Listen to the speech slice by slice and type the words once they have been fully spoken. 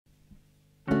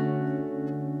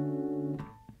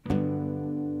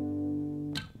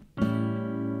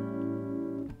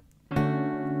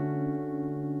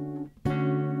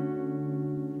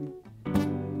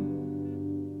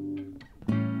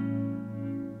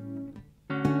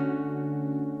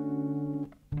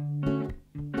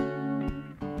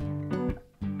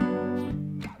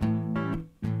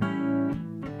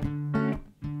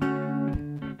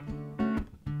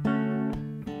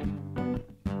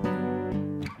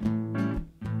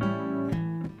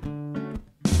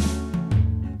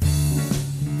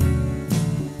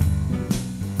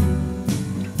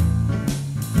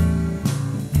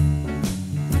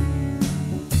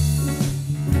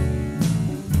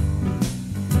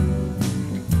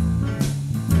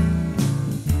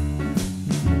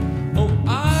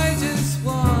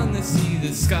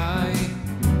the sky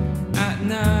at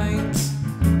night.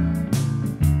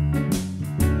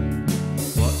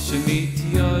 Watch the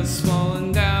meteors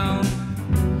falling down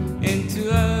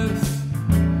into earth.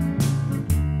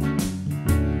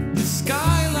 The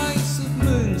skylights of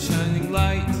moon shining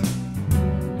light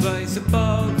rise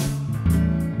above.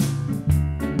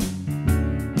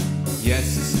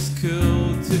 Yes, this is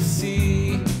cool to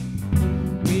see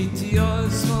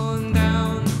meteors falling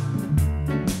down.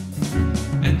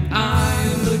 And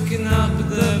I'm looking up at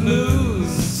the moon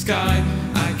sky.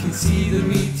 I can see the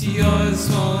meteors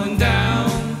falling down.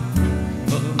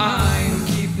 But I'm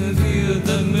keeping a view of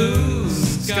the moon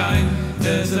sky.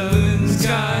 There's a moon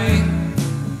sky.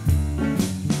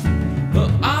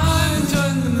 But I'm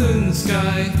enjoying the moon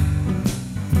sky.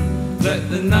 Let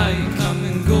the night come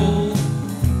and go.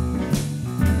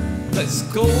 Let's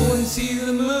go and see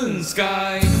the moon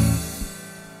sky.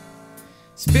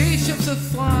 Spaceships are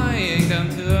flying down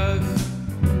to Earth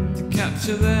to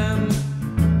capture them.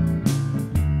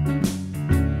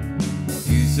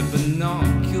 Use the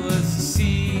binoculars to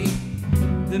see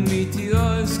the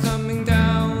meteors coming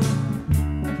down.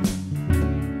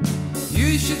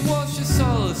 You should watch the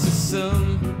solar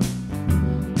system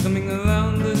coming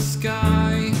around the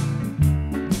sky.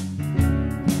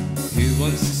 Who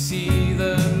wants to see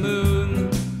the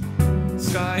moon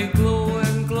sky glow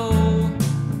and glow?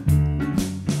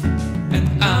 And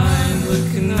I'm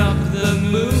looking up at the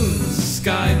moon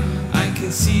sky. I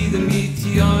can see the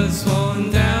meteors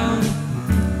falling down.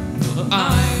 But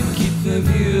I'm keeping a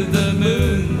view of the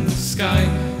moon sky.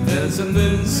 There's a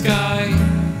moon sky.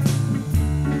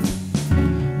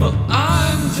 But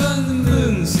I'm enjoying the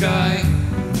moon sky.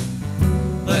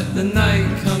 Let the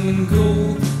night come and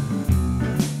go.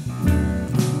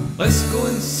 Let's go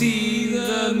and see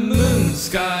the moon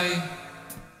sky.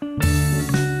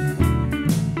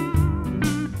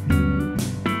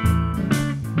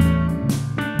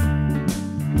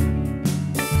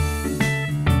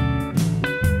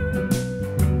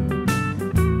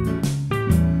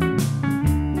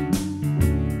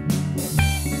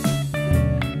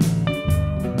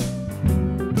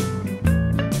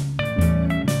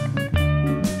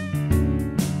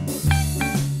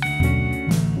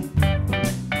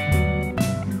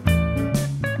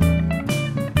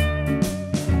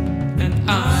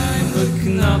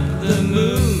 Looking up at the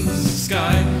moon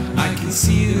sky, I can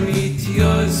see the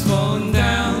meteors falling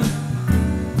down.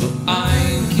 But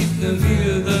I'm keeping a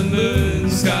view of the moon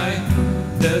sky.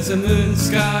 There's a moon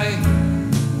sky.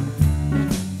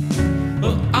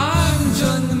 But I'm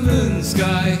enjoying the moon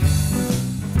sky.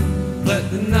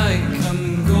 Let the night come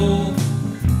and go.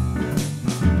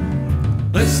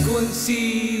 Let's go and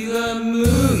see the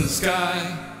moon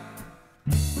sky.